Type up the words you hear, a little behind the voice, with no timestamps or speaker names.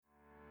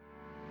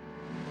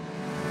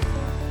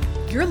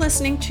You're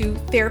listening to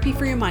Therapy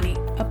for Your Money,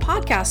 a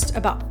podcast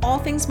about all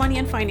things money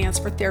and finance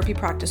for therapy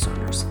practice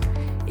owners.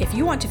 If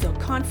you want to feel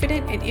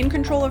confident and in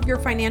control of your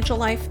financial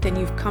life, then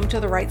you've come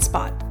to the right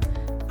spot.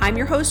 I'm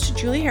your host,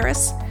 Julie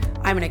Harris.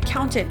 I'm an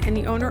accountant and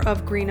the owner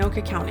of Green Oak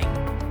Accounting.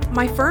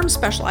 My firm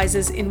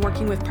specializes in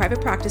working with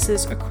private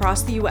practices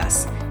across the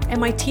U.S.,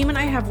 and my team and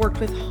I have worked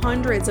with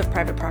hundreds of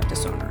private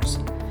practice owners.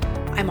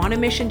 I'm on a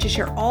mission to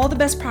share all the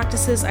best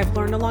practices I've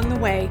learned along the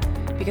way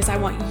because I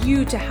want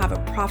you to have a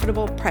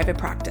profitable private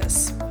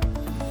practice. All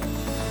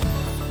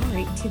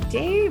right,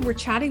 today we're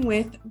chatting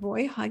with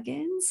Roy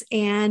Huggins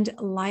and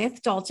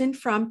Lyeth Dalton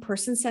from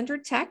Person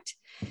Centered Tech.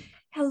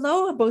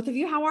 Hello, both of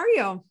you. How are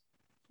you?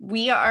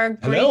 We are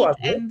great. Hello,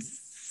 and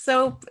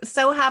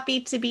so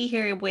happy to be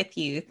here with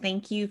you.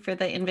 Thank you for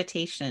the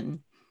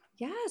invitation.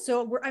 Yeah,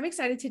 so I'm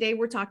excited today.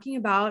 We're talking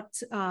about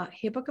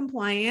HIPAA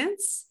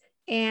compliance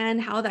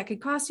and how that could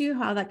cost you,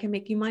 how that can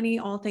make you money,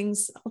 all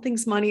things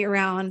money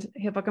around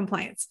HIPAA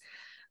compliance.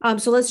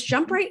 So let's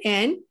jump right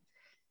in.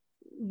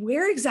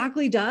 Where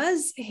exactly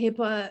does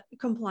HIPAA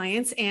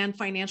compliance and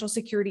financial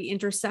security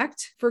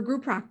intersect for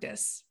group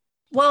practice?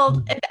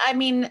 Well, I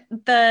mean,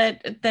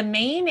 the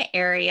main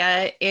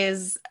area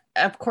is,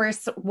 of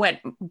course, what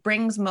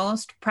brings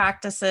most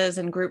practices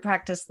and group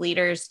practice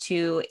leaders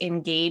to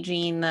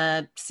engaging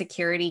the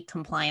security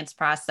compliance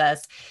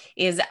process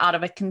is out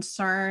of a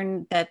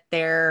concern that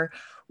there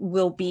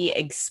will be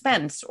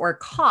expense or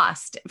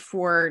cost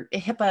for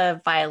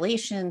HIPAA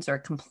violations or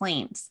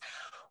complaints.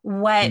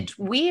 What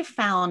we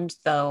found,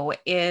 though,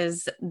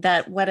 is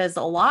that what is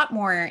a lot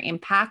more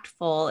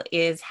impactful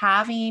is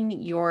having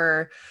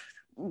your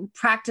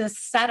practice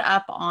set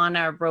up on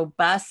a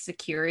robust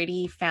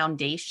security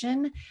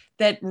foundation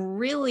that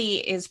really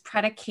is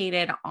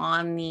predicated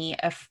on the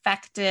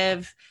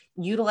effective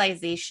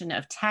utilization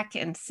of tech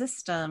and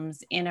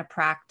systems in a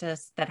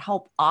practice that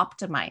help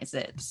optimize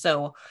it.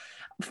 So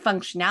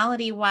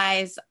functionality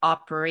wise,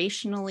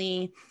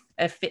 operationally,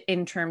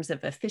 in terms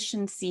of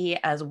efficiency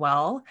as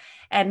well.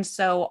 And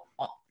so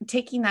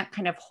taking that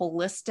kind of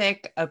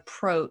holistic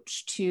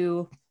approach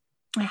to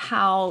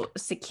how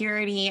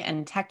security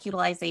and tech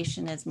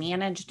utilization is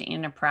managed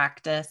in a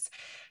practice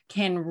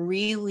can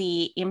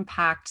really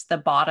impact the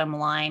bottom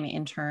line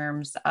in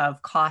terms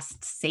of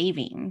cost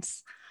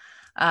savings.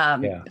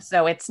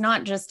 So it's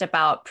not just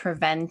about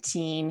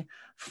preventing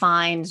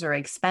fines or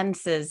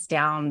expenses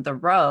down the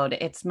road.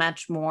 It's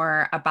much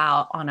more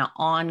about, on an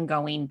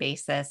ongoing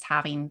basis,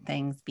 having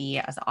things be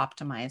as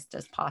optimized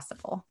as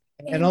possible.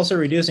 And also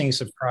reducing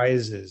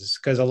surprises,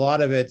 because a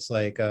lot of it's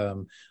like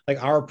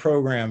our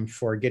program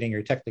for getting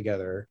your tech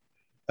together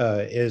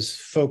is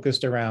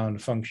focused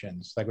around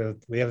functions. Like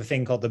we have a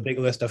thing called the big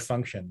list of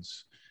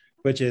functions,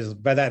 which is,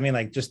 by that I mean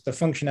like just the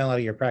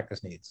functionality your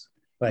practice needs.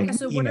 Like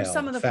so what are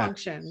some of the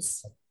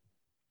functions?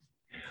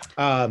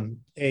 A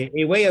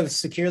way of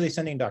securely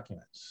sending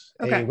documents,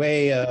 a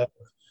way of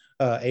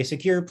a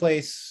secure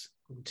place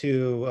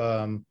to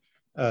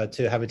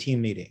have a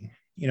team meeting.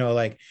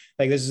 Like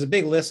this is a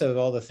big list of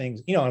all the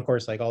things, and of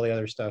course, like all the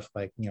other stuff,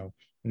 like,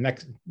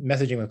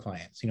 messaging with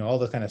clients, all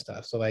this kind of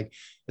stuff. So like,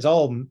 it's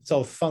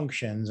all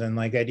functions. And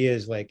like, the idea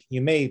is like,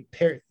 you may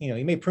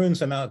prune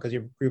some out because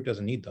your group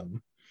doesn't need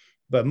them,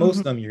 but most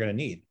of them you're going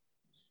to need.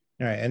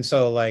 All right. And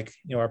so like,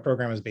 our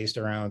program is based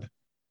around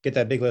get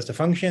that big list of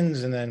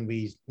functions. And then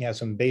we have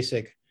some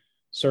basic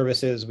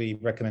services we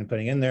recommend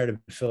putting in there to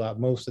fill out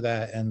most of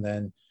that. And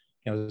then,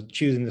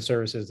 choosing the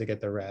services to get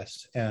the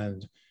rest.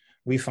 And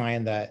we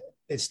find that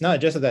it's not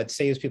just that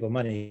saves people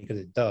money, because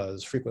it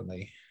does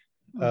frequently.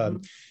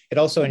 It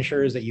also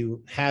ensures that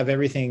you have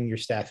everything your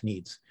staff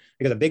needs.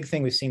 Because a big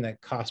thing we've seen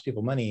that costs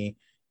people money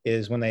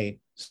is when they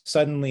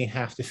suddenly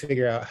have to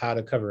figure out how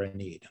to cover a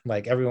need.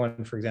 Like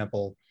everyone, for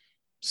example,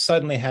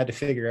 suddenly had to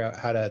figure out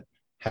how to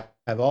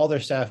have all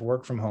their staff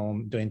work from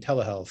home doing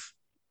telehealth,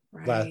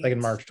 like in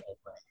March,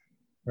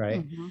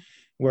 right?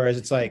 Whereas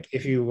it's like,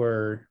 if you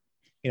were,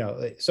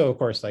 so of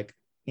course, like,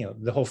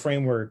 the whole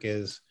framework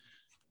is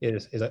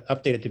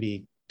updated to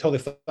be totally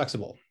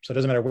flexible. So it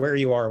doesn't matter where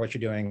you are, what you're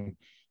doing,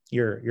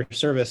 your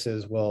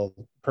services will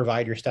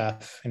provide your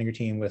staff and your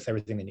team with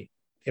everything they need.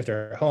 If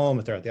they're at home,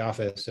 if they're at the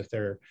office, if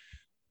they're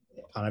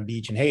on a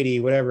beach in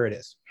Haiti, whatever it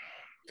is.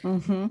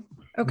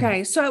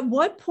 Okay. So at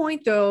what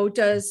point though,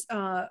 does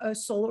a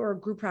solo or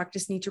group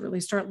practice need to really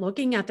start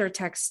looking at their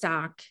tech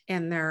stack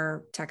and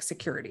their tech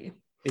security?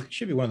 It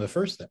should be one of the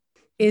first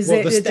things.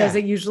 Does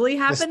it usually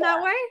happen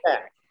that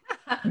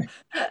way?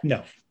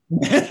 No.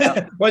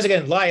 Once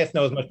again, Lyeth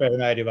knows much better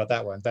than I do about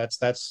that one.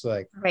 That's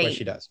like what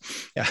she does.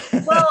 Yeah.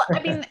 Well, I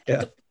mean,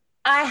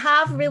 I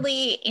have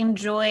really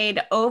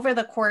enjoyed, over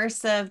the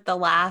course of the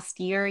last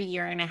year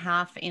and a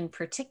half in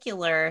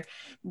particular,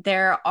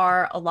 there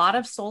are a lot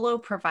of solo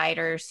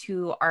providers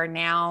who are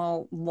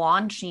now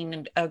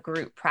launching a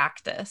group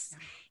practice.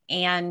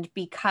 And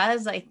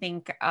because I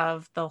think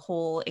of the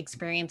whole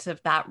experience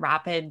of that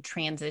rapid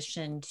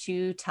transition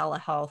to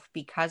telehealth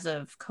because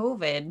of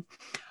COVID,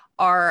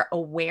 are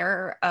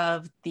aware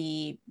of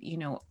the,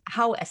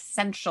 how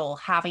essential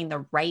having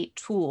the right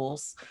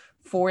tools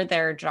for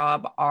their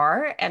job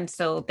are. And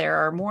so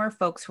there are more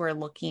folks who are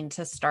looking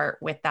to start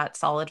with that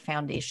solid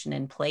foundation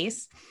in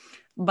place.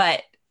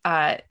 But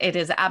it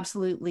is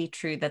absolutely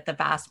true that the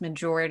vast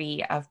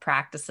majority of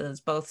practices,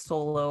 both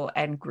solo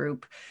and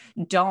group,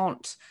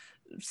 don't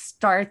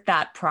start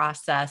that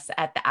process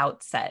at the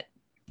outset.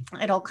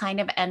 It'll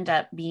kind of end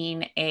up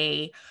being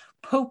a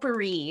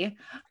potpourri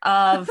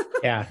of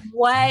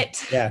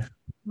what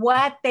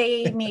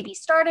they maybe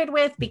started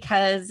with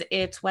because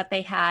it's what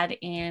they had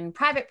in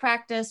private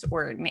practice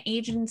or an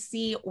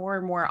agency,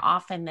 or more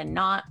often than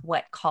not,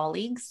 what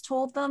colleagues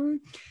told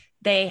them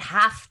they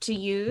have to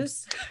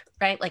use,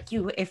 right? Like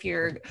if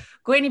you're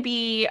going to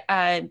be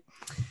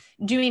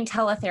doing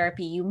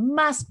teletherapy, you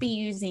must be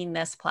using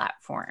this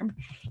platform.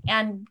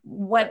 And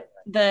what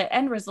the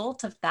end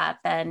result of that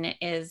then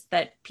is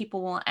that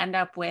people will end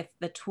up with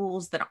the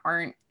tools that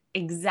aren't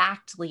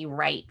exactly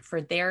right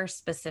for their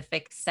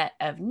specific set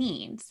of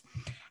needs.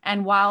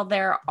 And while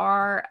there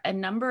are a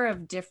number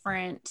of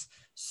different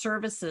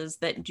services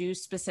that do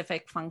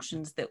specific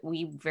functions that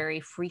we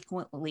very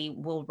frequently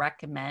will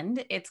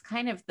recommend, it's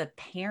kind of the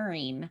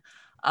pairing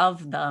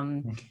of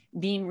them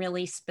being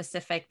really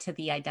specific to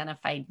the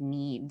identified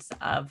needs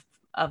of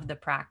the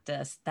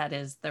practice that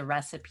is the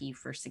recipe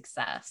for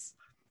success.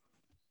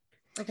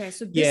 Okay,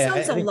 so this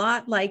sounds a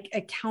lot like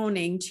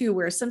accounting too,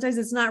 where sometimes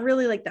it's not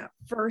really like that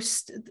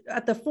first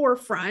at the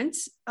forefront.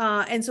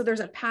 And so there's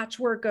a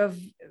patchwork of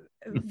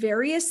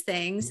various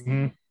things.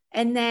 Mm-hmm.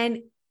 And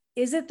then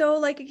is it though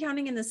like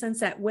accounting in the sense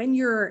that when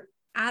you're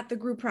at the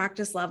group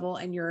practice level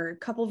and you're a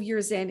couple of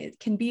years in, it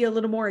can be a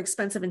little more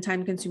expensive and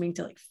time consuming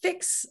to like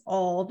fix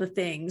all the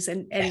things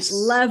and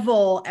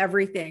level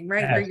everything,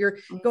 right? Where you're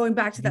going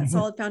back to that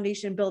solid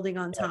foundation, building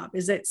on top.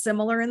 Is it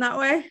similar in that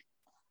way?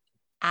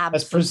 Absolutely.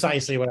 That's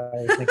precisely what I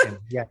was thinking.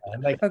 Yeah.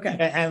 Like, okay.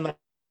 And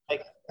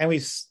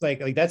we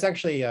that's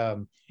actually,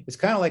 it's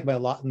kind of like my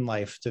lot in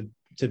life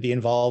to be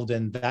involved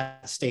in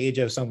that stage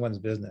of someone's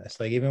business.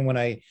 Like even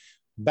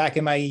back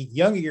in my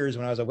younger years,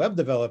 when I was a web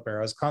developer,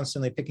 I was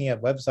constantly picking up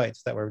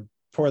websites that were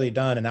poorly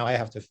done, and now I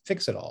have to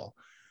fix it all,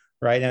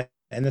 right?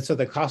 And then so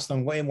they cost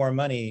them way more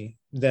money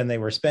than they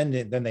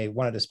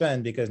wanted to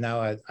spend, because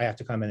now I have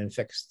to come in and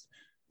fix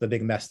the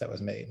big mess that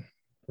was made,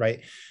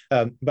 right?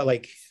 But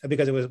like,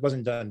 because it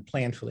wasn't done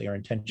planfully or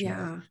intentionally.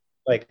 Yeah.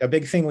 Like a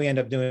big thing we end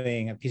up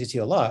doing at PCT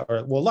a lot,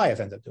 Liath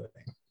ends up doing,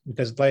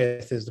 because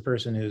Liath is the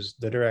person who's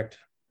the direct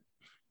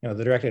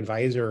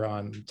advisor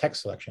on tech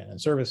selection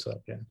and service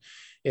selection,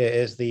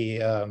 is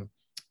the,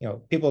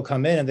 people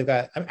come in and they've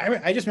got,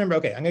 I just remember,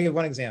 okay, I'm gonna give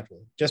one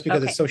example just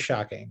because it's so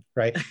shocking,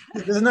 right?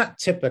 This is not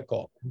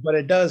typical, but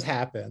it does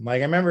happen.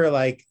 Like I remember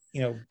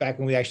back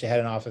when we actually had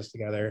an office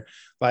together,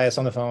 Liath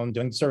on the phone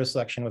doing service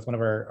selection with one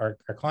of our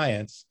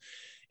clients.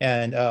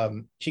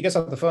 And she gets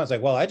off the phone, it's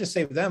like, well, I just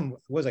saved them, it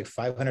was like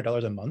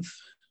 $500 a month.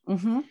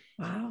 Mm-hmm.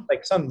 Wow.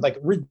 Like some like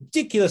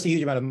ridiculously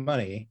huge amount of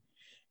money.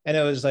 And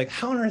it was like,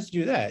 how on earth did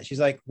you do that? She's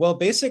like, well,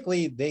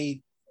 basically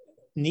they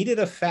needed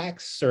a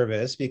fax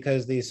service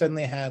because they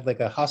suddenly had like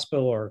a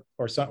hospital or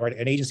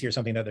an agency or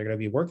something that they're going to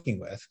be working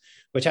with,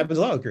 which happens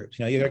a lot of groups.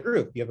 You got a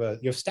group, you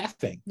have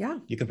staffing. Yeah.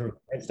 You can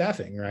provide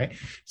staffing, right?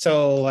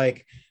 So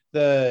like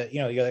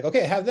you're like,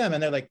 okay, have them.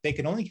 And they're like, they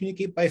can only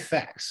communicate by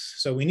fax.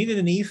 So we needed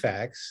an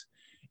e-fax.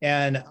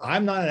 And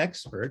I'm not an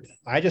expert.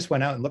 I just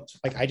went out and looked,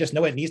 like, I just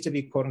know it needs to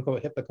be quote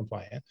unquote HIPAA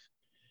compliant.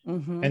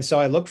 Mm-hmm. And so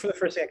I looked for the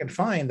first thing I could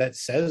find that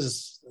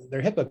says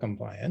they're HIPAA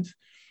compliant.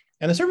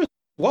 And the service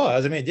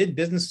it did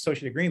business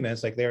associate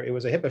agreements, like it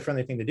was a HIPAA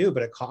friendly thing to do,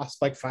 but it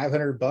cost like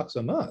 $500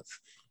 a month.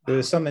 It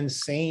was some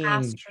insane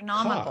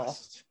astronomical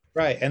cost.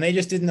 Right. And they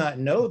just did not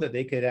know that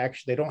they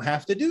don't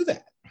have to do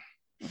that.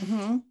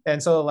 Mm-hmm.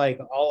 And so like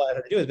all I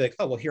had to do is be like,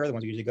 oh, well, here are the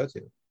ones you usually go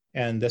to.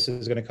 And this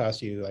is going to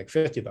cost you like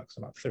 $50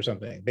 a month or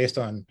something,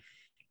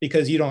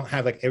 because you don't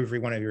have like every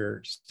one of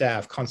your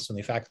staff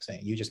constantly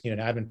faxing. You just need an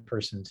admin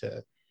person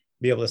to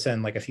be able to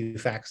send like a few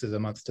faxes a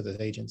month to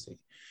this agency.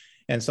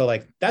 And so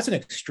like, that's an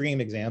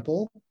extreme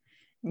example.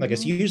 Like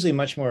it's usually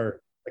much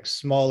more like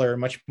smaller,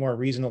 much more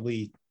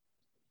reasonably,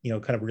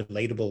 kind of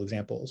relatable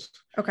examples.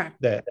 Okay.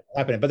 That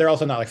happen, but they're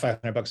also not like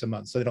 $500 a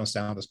month. So they don't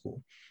sound as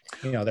cool.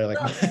 They're like,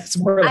 it's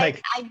more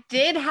like. I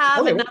did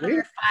have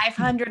another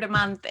 $500 a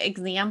month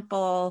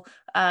example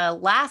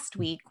last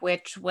week,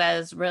 which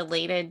was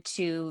related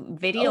to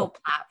video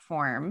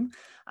platform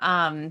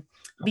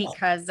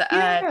because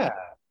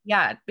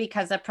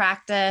because a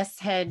practice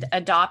had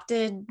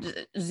adopted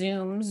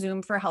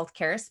Zoom for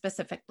healthcare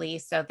specifically,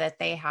 so that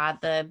they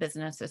had the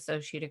business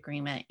associate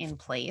agreement in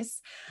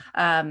place.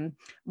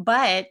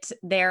 But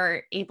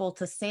they're able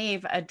to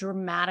save a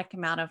dramatic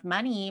amount of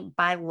money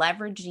by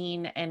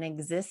leveraging an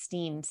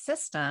existing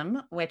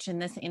system, which in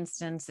this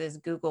instance is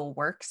Google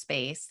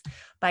Workspace,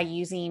 by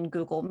using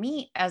Google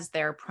Meet as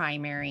their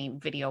primary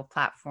video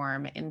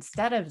platform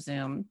instead of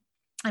Zoom.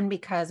 And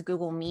because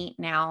Google Meet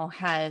now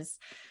has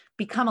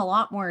become a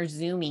lot more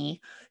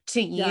zoomy,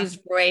 to use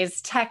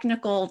Roy's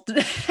technical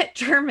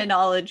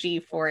terminology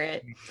for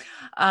it.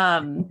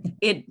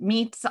 It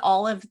meets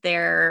all of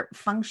their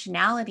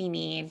functionality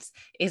needs,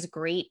 is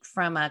great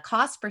from a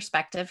cost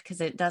perspective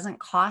because it doesn't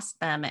cost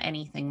them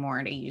anything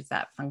more to use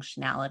that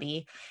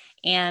functionality.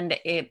 And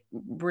it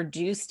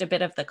reduced a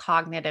bit of the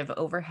cognitive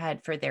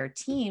overhead for their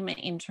team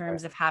in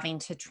terms of having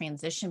to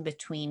transition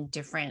between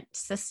different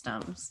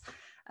systems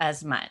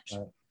as much.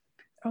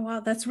 Oh,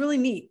 wow. That's really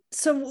neat.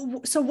 So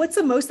what's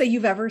the most that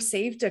you've ever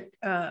saved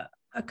a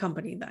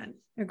company then,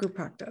 a group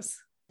practice?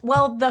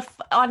 Well,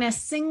 on a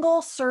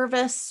single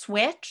service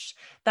switch,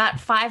 that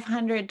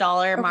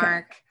 $500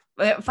 mark,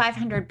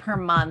 500 per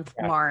month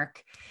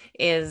mark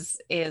is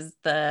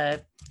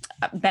the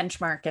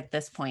benchmark at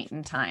this point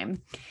in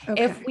time.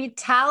 Okay. If we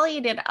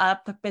tallied it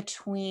up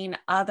between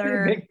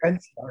other,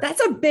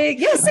 that's a big,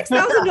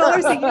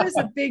 $6,000 a year is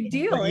a big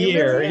deal. A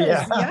year, really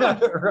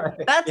right.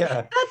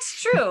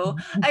 That's true.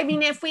 I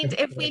mean, if we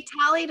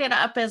tallied it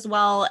up as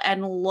well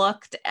and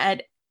looked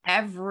at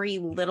every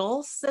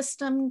little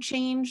system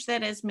change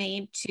that is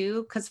made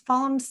too, because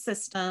phone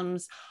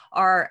systems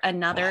are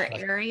another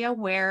area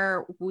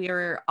where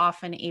we're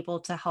often able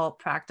to help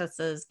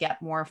practices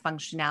get more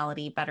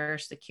functionality, better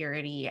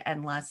security,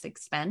 and less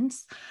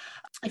expense.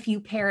 If you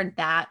paired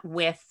that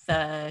with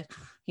the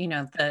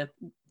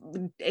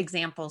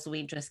examples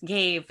we just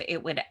gave,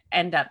 it would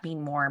end up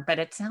being more, but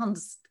it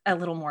sounds a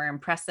little more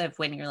impressive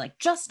when you're like,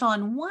 just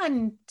on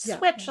one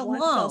switch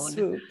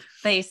alone,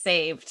 they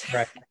saved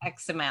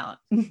X amount.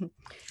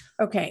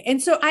 Okay.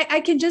 And so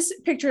I can just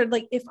picture,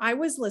 like, if I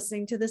was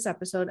listening to this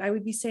episode, I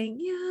would be saying,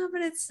 yeah,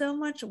 but it's so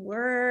much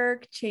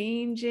work,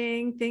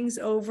 changing things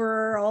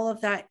over, all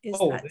of that. Is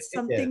that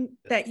something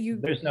that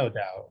there's no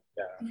doubt.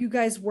 You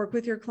guys work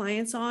with your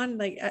clients on,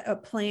 like a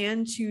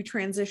plan to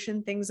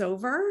transition things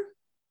over?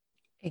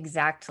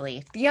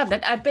 Exactly. Yeah,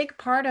 but a big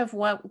part of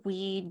what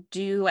we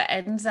do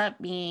ends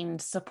up being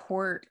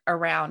support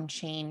around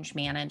change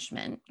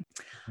management,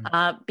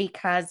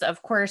 because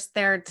of course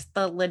there's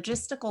the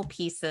logistical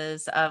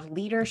pieces of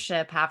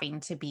leadership having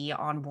to be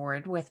on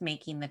board with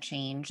making the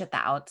change at the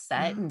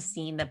outset and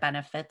seeing the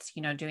benefits,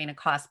 doing a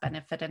cost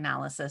benefit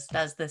analysis.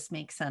 Does this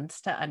make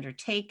sense to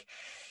undertake?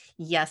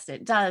 Yes,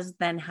 it does.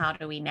 Then how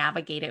do we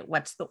navigate it?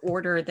 What's the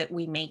order that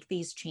we make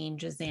these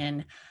changes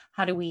in?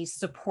 How do we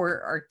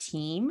support our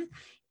team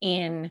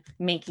in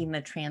making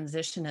the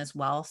transition as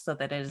well, so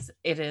that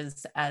it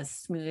is as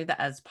smooth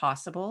as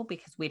possible,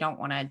 because we don't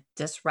want to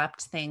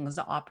disrupt things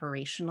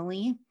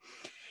operationally.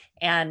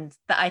 And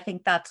I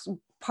think that's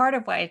part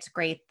of why it's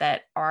great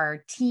that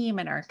our team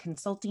and our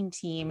consulting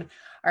team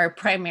are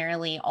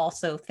primarily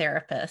also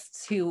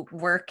therapists who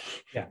work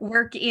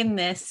in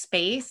this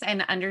space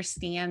and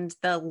understand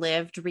the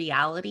lived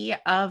reality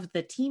of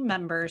the team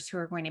members who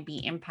are going to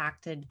be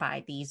impacted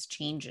by these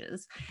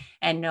changes,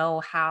 and know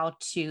how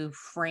to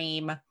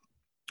frame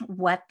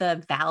what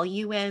the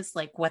value is,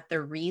 like what the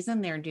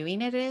reason they're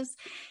doing it is,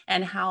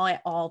 and how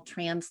it all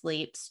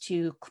translates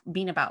to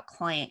being about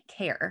client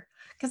care,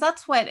 because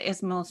that's what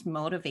is most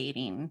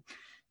motivating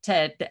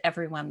to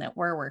everyone that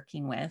we're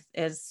working with,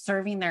 is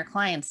serving their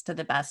clients to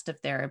the best of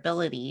their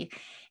ability.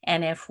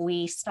 And if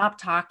we stop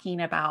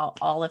talking about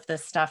all of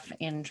this stuff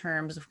in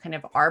terms of kind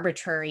of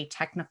arbitrary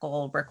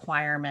technical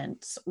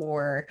requirements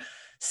or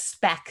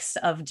specs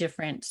of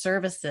different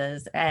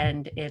services,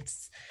 and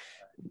it's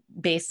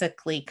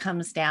basically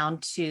comes down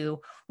to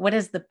what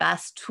is the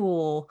best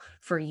tool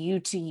for you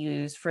to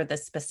use for the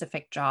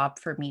specific job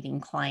for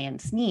meeting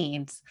clients'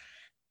 needs,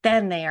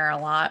 then they are a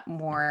lot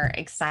more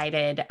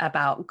excited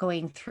about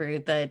going through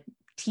the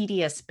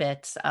tedious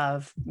bits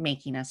of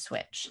making a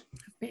switch.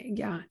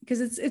 Yeah, because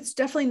it's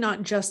definitely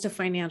not just a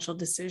financial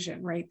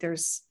decision, right?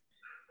 There's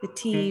the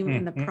team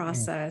and the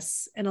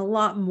process and a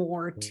lot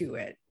more to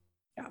it.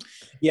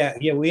 Yeah.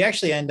 We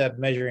actually end up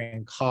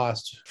measuring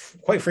cost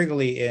quite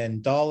frequently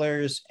in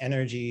dollars,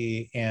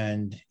 energy,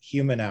 and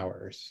human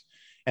hours.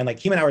 And like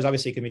human hours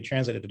obviously can be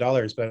translated to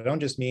dollars, but I don't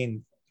just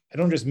mean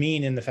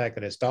in the fact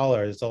that it's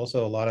dollars. It's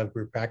also a lot of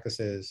group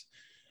practices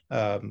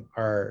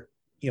are,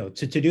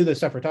 to do the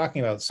stuff we're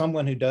talking about,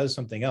 someone who does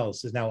something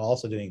else is now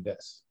also doing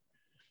this.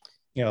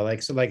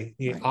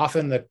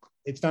 Often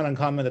it's not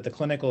uncommon that the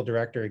clinical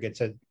director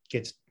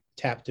gets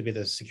tapped to be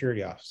the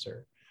security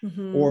officer.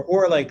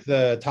 Or like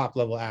the top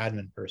level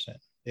admin person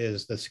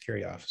is the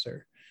security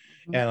officer.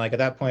 And like at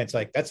that point, it's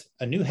like, that's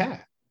a new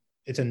hat.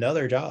 It's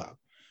another job,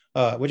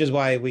 which is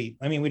why we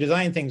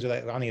design things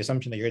on the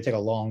assumption that you're gonna take a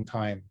long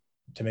time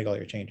to make all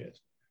your changes.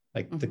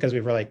 Because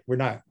we're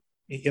not,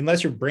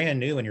 unless you're brand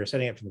new and you're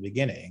setting it from the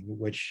beginning,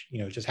 which,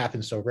 it just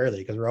happens so rarely,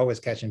 because we're always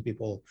catching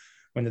people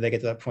when they get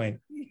to that point,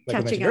 like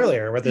I mentioned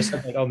earlier, where there's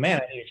something like, oh man,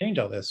 I need to change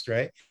all this,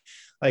 right?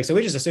 So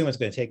we just assume it's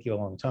going to take you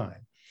a long time.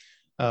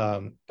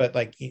 But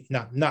like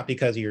not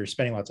because you're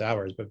spending lots of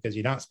hours, but because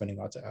you're not spending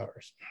lots of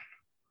hours.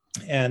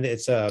 And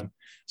it's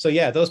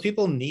those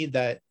people need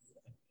that.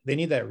 They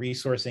need that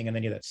resourcing and they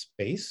need that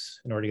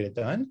space in order to get it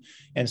done.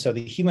 And so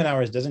the human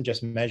hours doesn't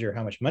just measure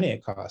how much money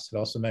it costs. It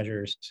also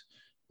measures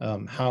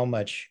how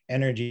much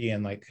energy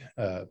and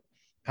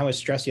how how much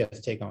stress you have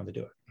to take on to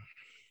do it.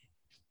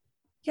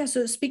 Yeah.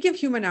 So speaking of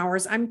human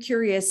hours, I'm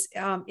curious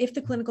if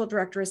the clinical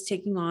director is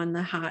taking on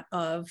the hat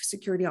of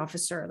security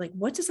officer, like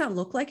what does that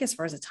look like as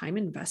far as a time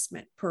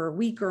investment per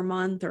week or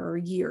month or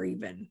year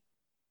even?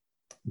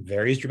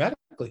 Varies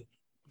dramatically.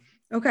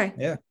 Okay.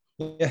 Yeah.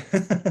 Yeah.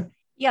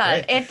 Yeah,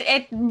 Right.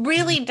 it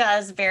really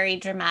does vary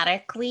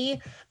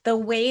dramatically. The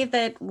way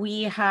that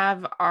we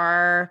have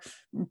our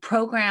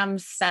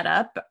programs set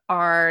up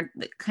are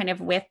kind of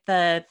with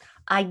the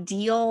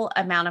ideal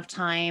amount of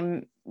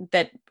time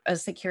that a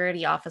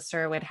security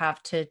officer would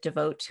have to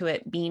devote to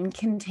it being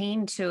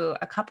contained to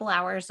a couple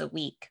hours a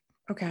week.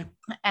 Okay.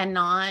 And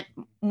not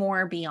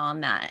more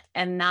beyond that.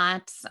 And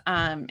that's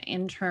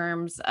in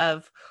terms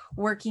of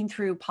working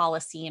through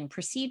policy and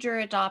procedure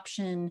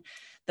adoption,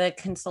 the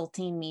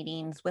consulting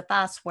meetings with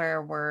us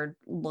where we're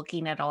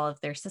looking at all of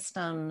their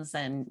systems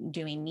and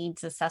doing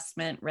needs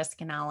assessment,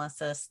 risk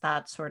analysis,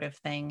 that sort of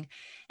thing,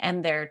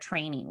 and their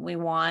training. We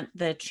want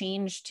the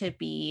change to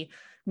be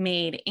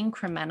made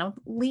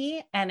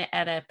incrementally and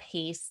at a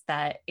pace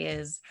that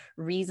is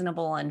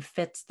reasonable and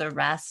fits the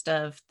rest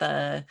of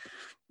the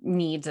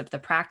needs of the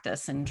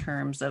practice in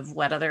terms of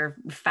what other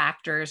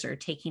factors are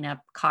taking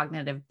up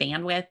cognitive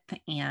bandwidth.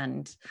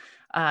 And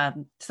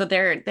so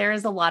there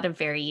is a lot of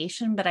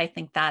variation, but I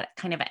think that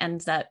kind of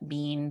ends up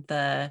being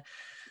the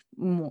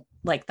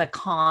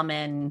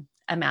common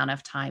amount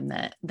of time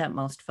that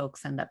most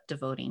folks end up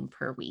devoting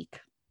per week.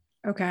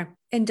 Okay.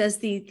 And does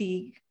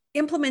the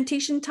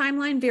implementation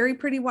timeline vary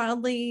pretty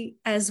wildly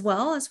as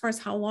well, as far as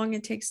how long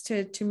it takes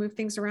to move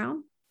things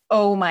around?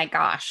 Oh my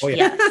gosh. Oh,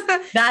 yeah.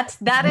 Yes.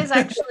 That is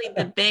actually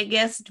the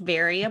biggest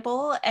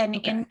variable. And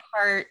Okay. in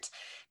part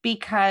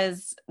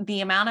because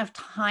the amount of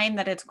time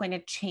that it's going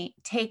to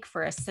take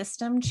for a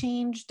system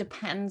change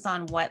depends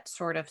on what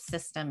sort of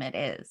system it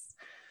is.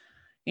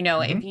 You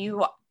know, if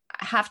you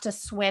have to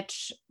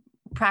switch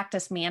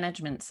practice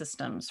management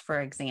systems,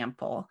 for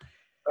example,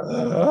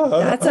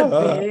 that's a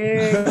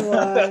big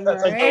one,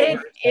 right?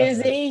 It is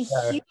a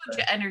huge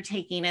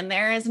undertaking, and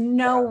there is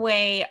no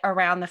way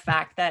around the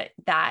fact that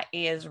that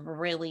is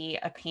really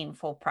a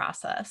painful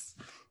process.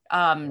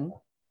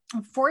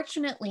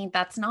 Fortunately,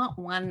 that's not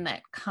one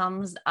that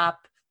comes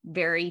up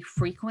very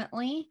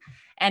frequently,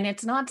 and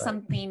it's not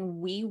something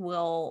we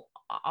will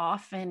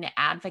often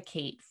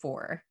advocate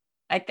for.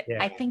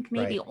 I think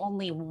maybe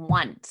only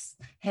once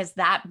has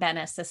that been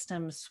a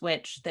system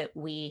switch that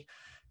we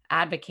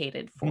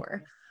advocated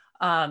for.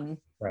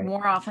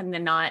 More often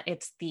than not,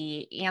 it's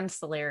the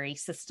ancillary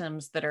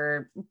systems that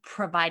are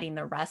providing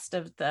the rest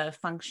of the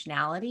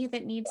functionality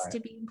that needs to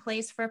be in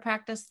place for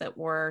practice that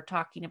we're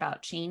talking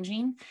about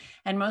changing.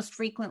 And most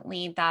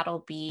frequently,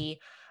 that'll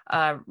be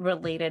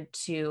related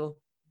to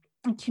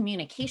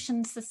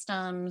communication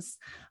systems,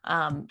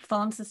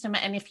 phone system.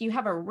 And if you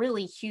have a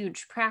really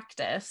huge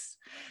practice,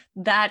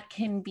 that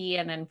can be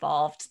an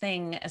involved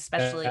thing,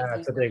 especially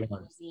if you're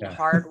using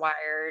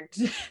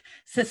hardwired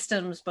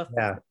systems before.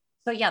 Yeah.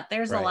 So yeah,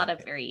 there's a lot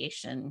of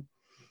variation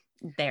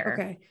there.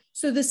 Okay.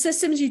 So the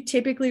systems you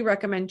typically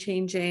recommend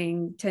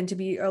changing tend to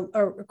be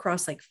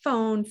across like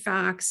phone,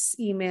 fax,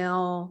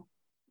 email,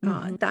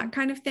 that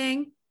kind of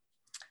thing.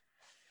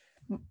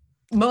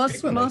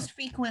 Most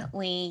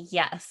frequently,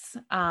 yes.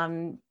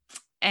 And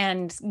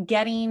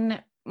getting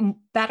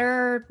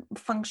better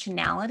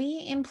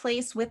functionality in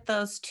place with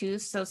those two.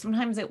 So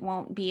sometimes it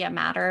won't be a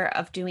matter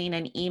of doing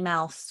an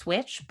email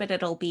switch, but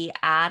it'll be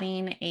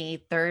adding a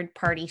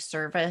third-party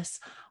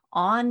service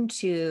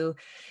onto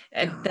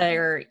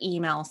their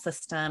email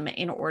system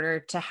in order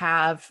to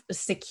have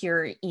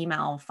secure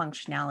email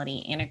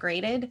functionality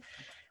integrated,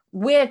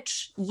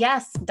 which,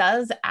 yes,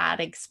 does add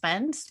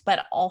expense,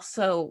 but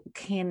also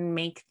can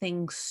make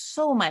things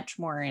so much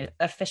more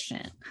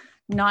efficient,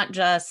 not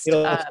just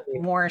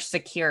more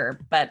secure,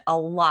 but a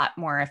lot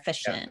more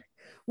efficient.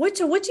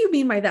 Yeah. What do you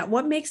mean by that?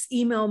 What makes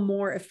email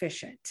more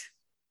efficient?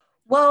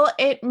 Well,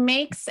 it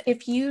makes,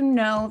 if you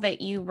know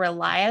that you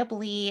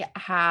reliably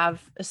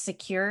have a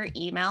secure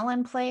email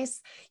in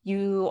place,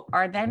 you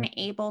are then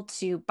able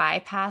to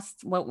bypass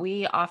what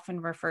we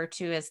often refer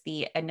to as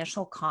the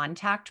initial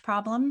contact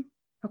problem.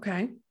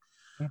 Okay.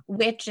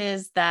 Which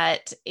is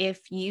that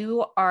if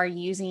you are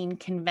using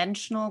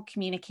conventional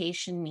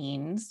communication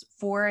means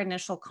for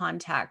initial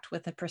contact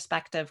with a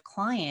prospective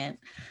client,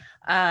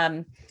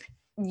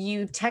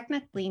 you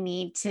technically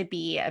need to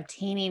be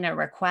obtaining a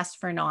request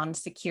for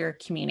non-secure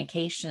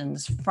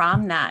communications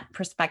from that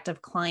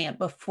prospective client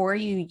before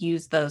you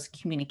use those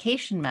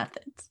communication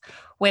methods,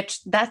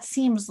 which that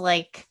seems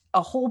like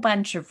a whole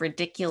bunch of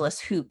ridiculous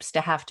hoops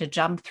to have to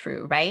jump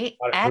through, right?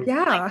 And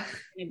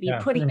be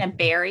putting a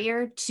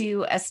barrier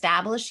to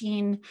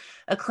establishing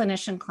a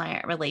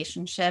clinician-client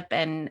relationship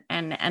and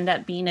end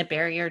up being a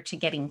barrier to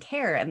getting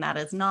care. And that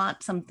is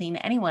not something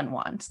anyone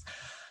wants.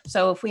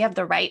 So if we have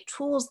the right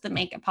tools that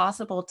make it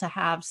possible to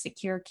have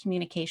secure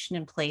communication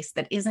in place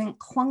that isn't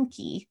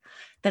clunky,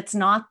 that's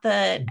not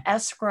the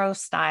escrow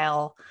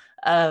style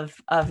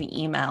of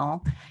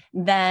email,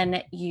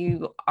 then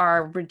you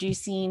are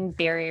reducing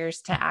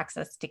barriers to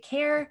access to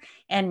care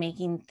and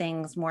making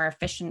things more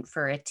efficient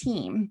for a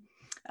team.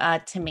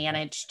 to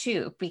manage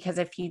too, because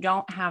if you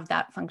don't have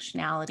that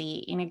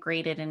functionality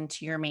integrated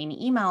into your main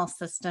email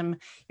system,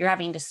 you're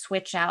having to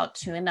switch out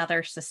to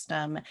another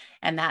system,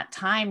 and that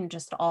time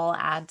just all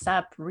adds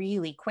up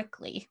really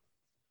quickly.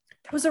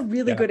 That was a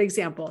really good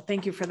example.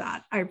 Thank you for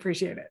that. I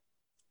appreciate it.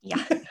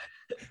 Yeah.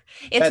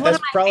 That's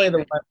probably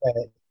favorites. The one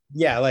that,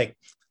 yeah, like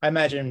I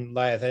imagine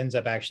Lyeth ends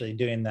up actually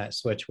doing that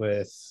switch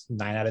with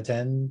 9 out of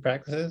 10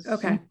 practices.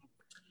 Okay.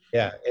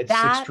 Yeah, it's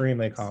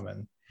extremely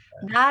common.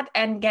 That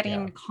and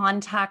getting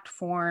contact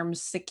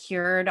forms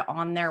secured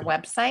on their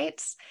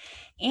websites.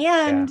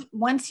 And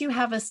once you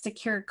have a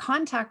secure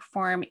contact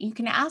form, you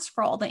can ask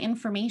for all the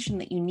information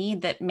that you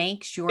need that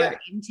makes your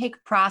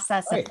intake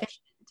process efficient.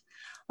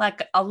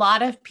 Like a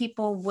lot of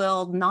people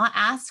will not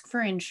ask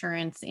for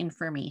insurance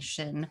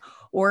information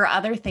or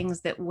other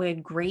things that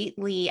would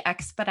greatly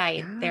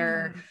expedite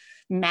their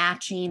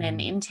matching and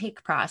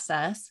intake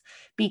process,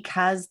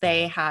 because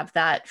they have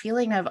that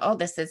feeling of, oh,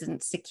 this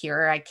isn't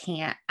secure. I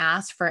can't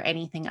ask for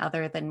anything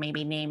other than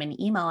maybe name and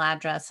email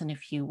address and a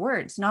few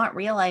words, not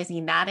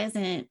realizing that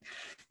isn't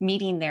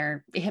meeting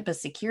their HIPAA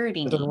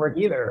security needs. Doesn't work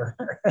either.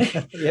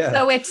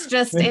 So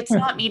it's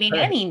not meeting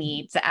any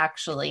needs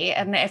actually.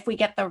 And if we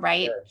get the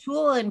right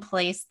tool in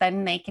place,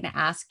 then they can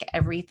ask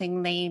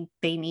everything they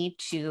need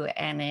to,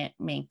 and it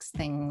makes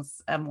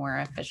things a more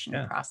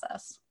efficient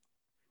process.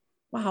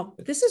 Wow,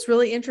 this is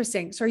really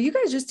interesting. So are you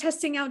guys just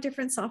testing out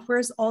different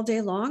softwares all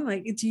day long?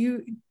 Like,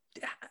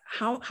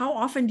 how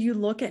often do you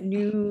look at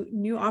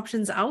new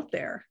options out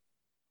there?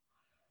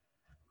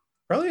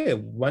 Probably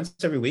once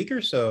every week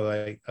or so.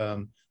 Like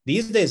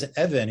these days,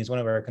 Evan, he's one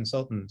of our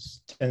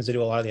consultants, tends to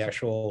do a lot of the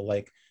actual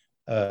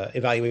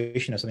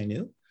evaluation of something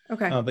new.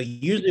 Okay. But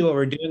usually what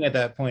we're doing at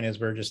that point is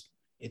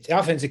it's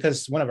often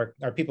because one of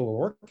our people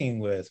we're working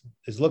with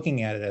is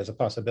looking at it as a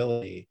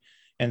possibility.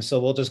 And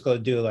so we'll just go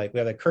do we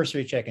have a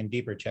cursory check and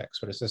deeper check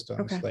sort of systems.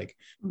 Okay. Like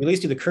we at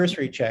least do the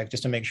cursory check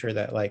just to make sure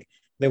that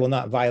they will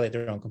not violate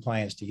their own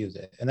compliance to use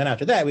it. And then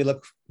after that,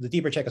 the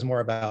deeper check is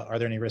more about, are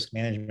there any risk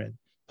management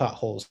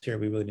potholes here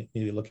we really need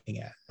to be looking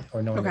at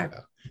or knowing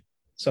about?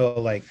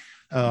 So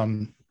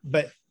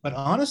but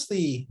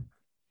honestly,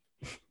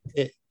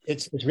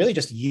 it's really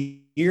just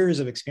years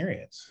of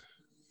experience.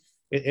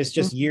 It's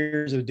just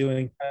years of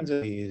doing tons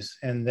of these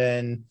and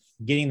then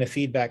getting the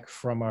feedback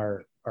from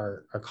our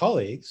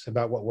colleagues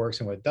about what works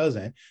and what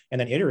doesn't,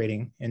 and then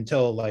iterating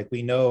until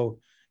we know,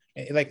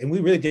 and we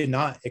really did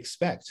not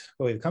expect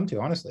what we've come to,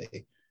 honestly,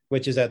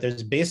 which is that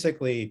there's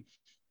basically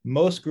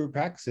most group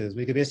practices,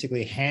 we could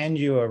basically hand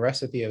you a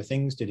recipe of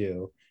things to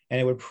do,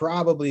 and it would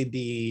probably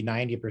be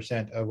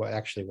 90% of what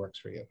actually works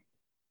for you.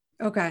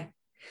 Okay.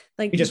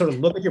 You just sort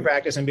of look at your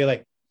practice and be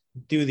like,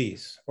 do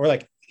these, or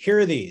here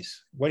are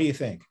these. What do you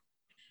think?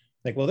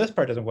 Well, this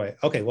part doesn't work.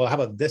 Okay, well, how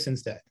about this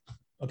instead?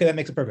 Okay, that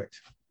makes it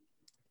perfect.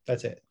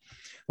 That's it.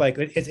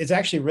 It's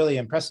actually really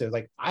impressive.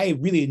 I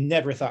really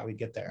never thought we'd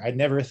get there. I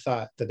never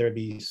thought that there'd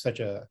be such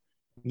a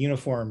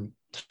uniform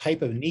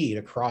type of need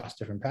across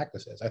different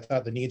practices. I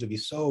thought the needs would be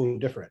so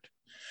different.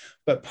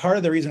 But part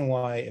of the reason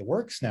why it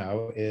works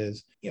now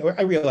is,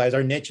 I realize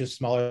our niche is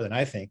smaller than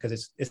I think,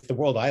 because it's the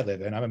world I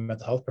live in. I'm a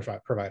mental health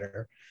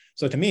provider.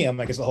 So to me, I'm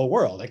it's the whole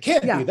world. I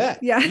can't do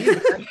that. Yeah.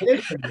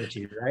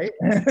 Right.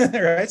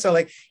 Right. So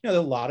there are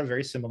a lot of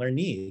very similar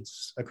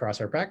needs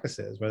across our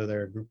practices, whether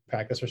they're group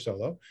practice or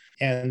solo.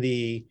 And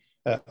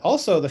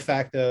also the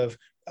fact of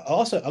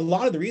a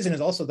lot of the reason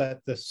is also that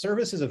the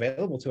services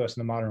available to us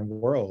in the modern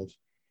world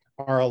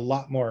are a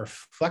lot more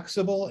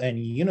flexible and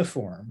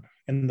uniform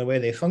in the way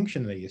they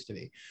function than they used to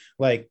be.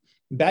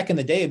 Back in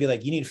the day, it'd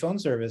be you need phone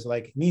service,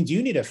 means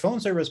you need a phone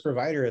service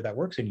provider that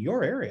works in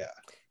your area.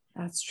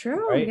 That's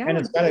true. Right. Yeah. And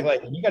it's got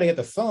to you got to get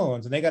the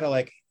phones, and they got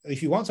to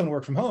if you want someone to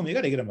work from home, you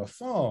got to get them a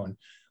phone.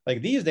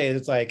 These days,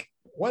 it's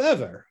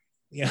whatever,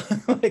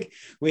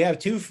 we have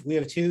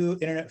two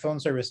internet phone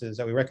services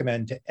that we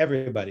recommend to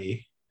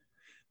everybody,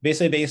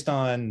 basically based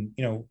on,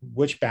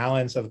 which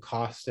balance of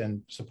cost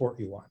and support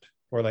you want,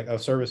 or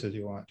of services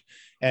you want.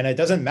 And it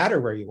doesn't matter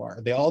where you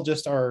are. They all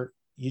just are,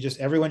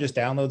 everyone just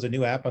downloads a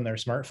new app on their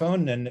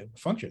smartphone and it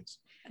functions.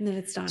 And then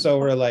it's done. So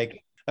we're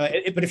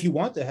but if you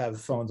want to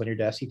have phones on your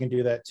desk, you can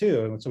do that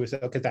too. And so we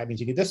said, okay, that means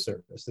you get this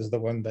service. This is the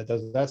one that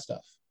does that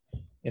stuff.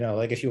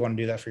 If you want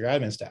to do that for your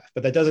admin staff,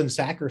 but that doesn't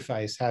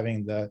sacrifice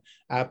having the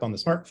app on the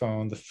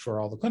smartphone for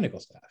all the clinical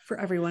staff. For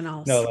everyone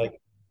else. No,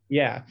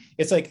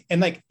 it's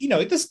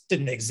this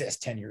didn't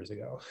exist 10 years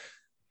ago.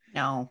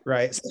 No.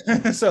 Right.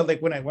 So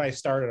when I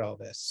started all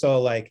this, so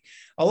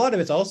a lot of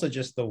it's also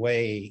just the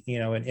way,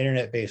 an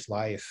internet-based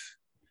life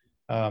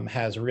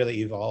has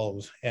really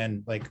evolved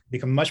and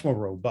become much more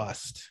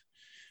robust.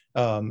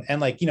 And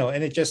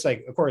it just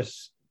of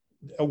course,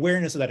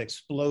 awareness of that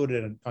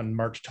exploded on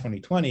March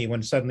 2020,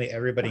 when suddenly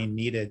everybody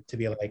needed to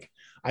be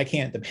I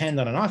can't depend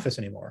on an office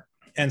anymore.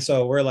 And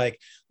so we're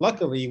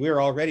luckily we're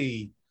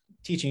already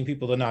teaching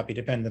people to not be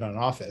dependent on an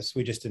office.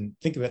 We just didn't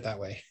think of it that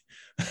way,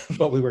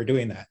 but we were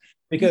doing that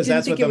because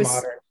that's what the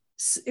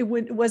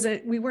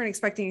modern. We weren't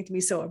expecting it to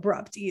be so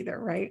abrupt either,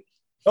 right?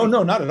 Oh,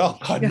 no, not at all.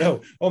 God,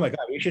 no. Oh my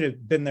God, we should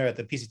have been there at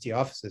the PCT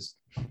offices.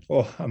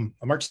 Oh,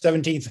 March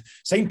 17th,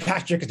 St.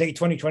 Patrick's Day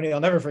 2020. I'll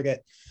never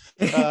forget.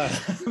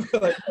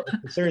 Like,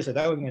 seriously,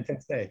 that was an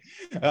intense day.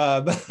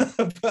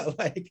 But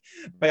like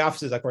by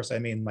offices, of course, I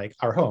mean like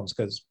our homes,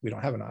 because we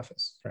don't have an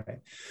office, right?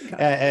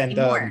 And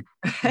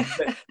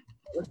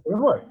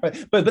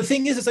but the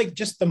thing is, it's like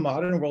just the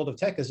modern world of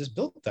tech is just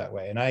built that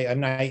way. And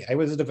I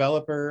was a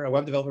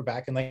web developer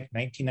back in like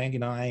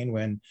 1999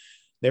 when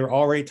they were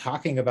already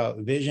talking about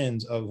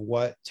visions of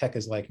what tech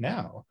is like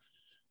now,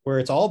 where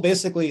it's all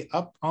basically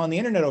up on the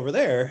internet over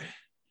there,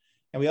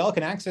 and we all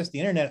can access the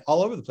internet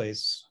all over the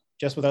place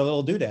just with our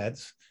little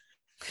doodads.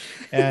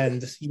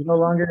 And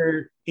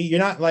you're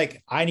not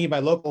like, I need my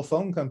local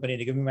phone company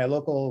to give me my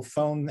local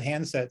phone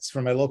handsets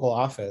from my local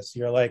office.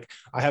 You're like,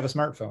 I have a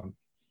smartphone.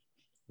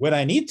 When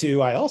I need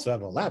to, I also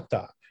have a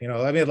laptop.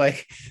 I mean,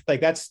 like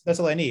that's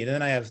all I need.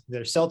 And then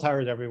there's cell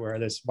towers everywhere,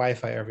 there's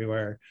Wi-Fi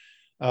everywhere.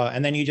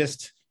 And then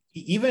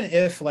even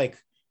if like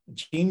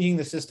changing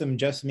the system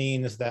just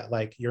means that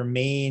like your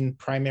main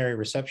primary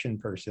reception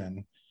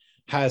person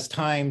has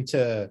time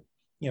to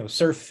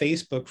surf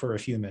Facebook for a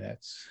few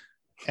minutes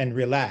and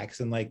relax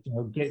and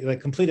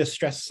complete a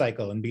stress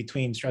cycle in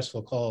between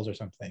stressful calls or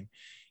something,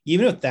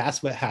 even if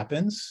that's what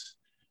happens,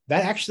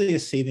 that actually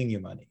is saving you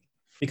money,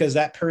 because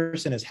that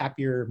person is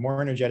happier,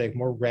 more energetic,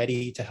 more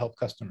ready to help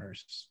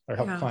customers or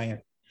help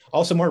clients,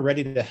 also more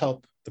ready to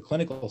help the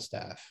clinical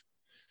staff.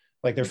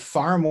 Like they're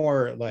far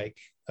more like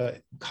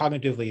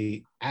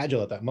cognitively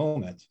agile at that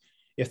moment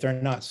if they're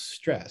not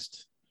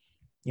stressed,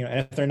 and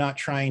if they're not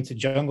trying to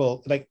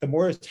jungle, like the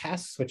more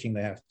task switching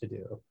they have to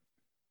do,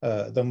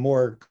 the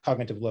more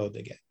cognitive load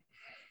they get,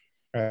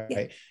 right?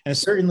 Yeah. And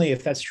certainly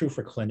if that's true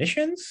for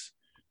clinicians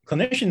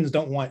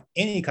don't want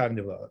any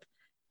cognitive load.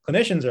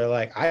 Clinicians are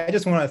like, I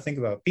just want to think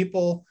about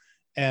people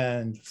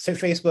and say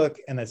Facebook,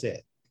 and that's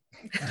it.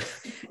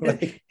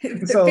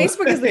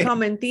 Facebook is the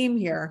common theme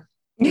here.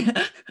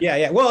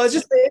 Yeah. Well, it's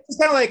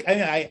kind of like,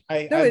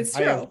 it's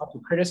true. I have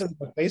criticism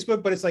of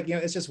Facebook, but it's like,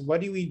 it's just,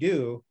 what do we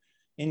do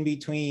in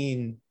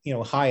between,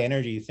 high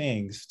energy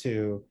things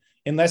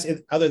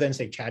other than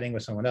say chatting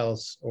with someone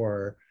else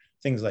or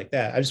things like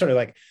that. I just sort of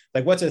like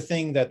what's a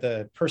thing that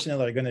the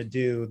personnel are going to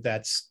do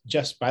that's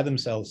just by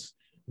themselves,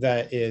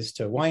 that is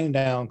to wind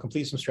down,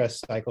 complete some stress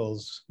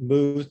cycles,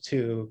 move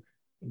to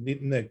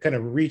the kind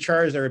of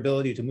recharge their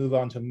ability to move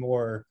on to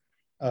more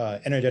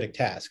energetic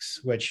tasks,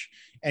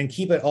 and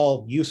keep it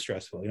all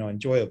stressful,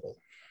 enjoyable.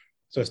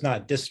 So it's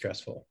not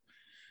distressful.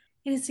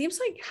 And it seems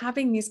like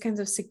having these kinds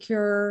of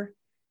secure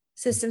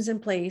systems in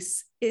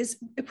place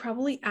it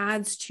probably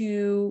adds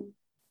to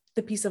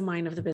the peace of mind of the business.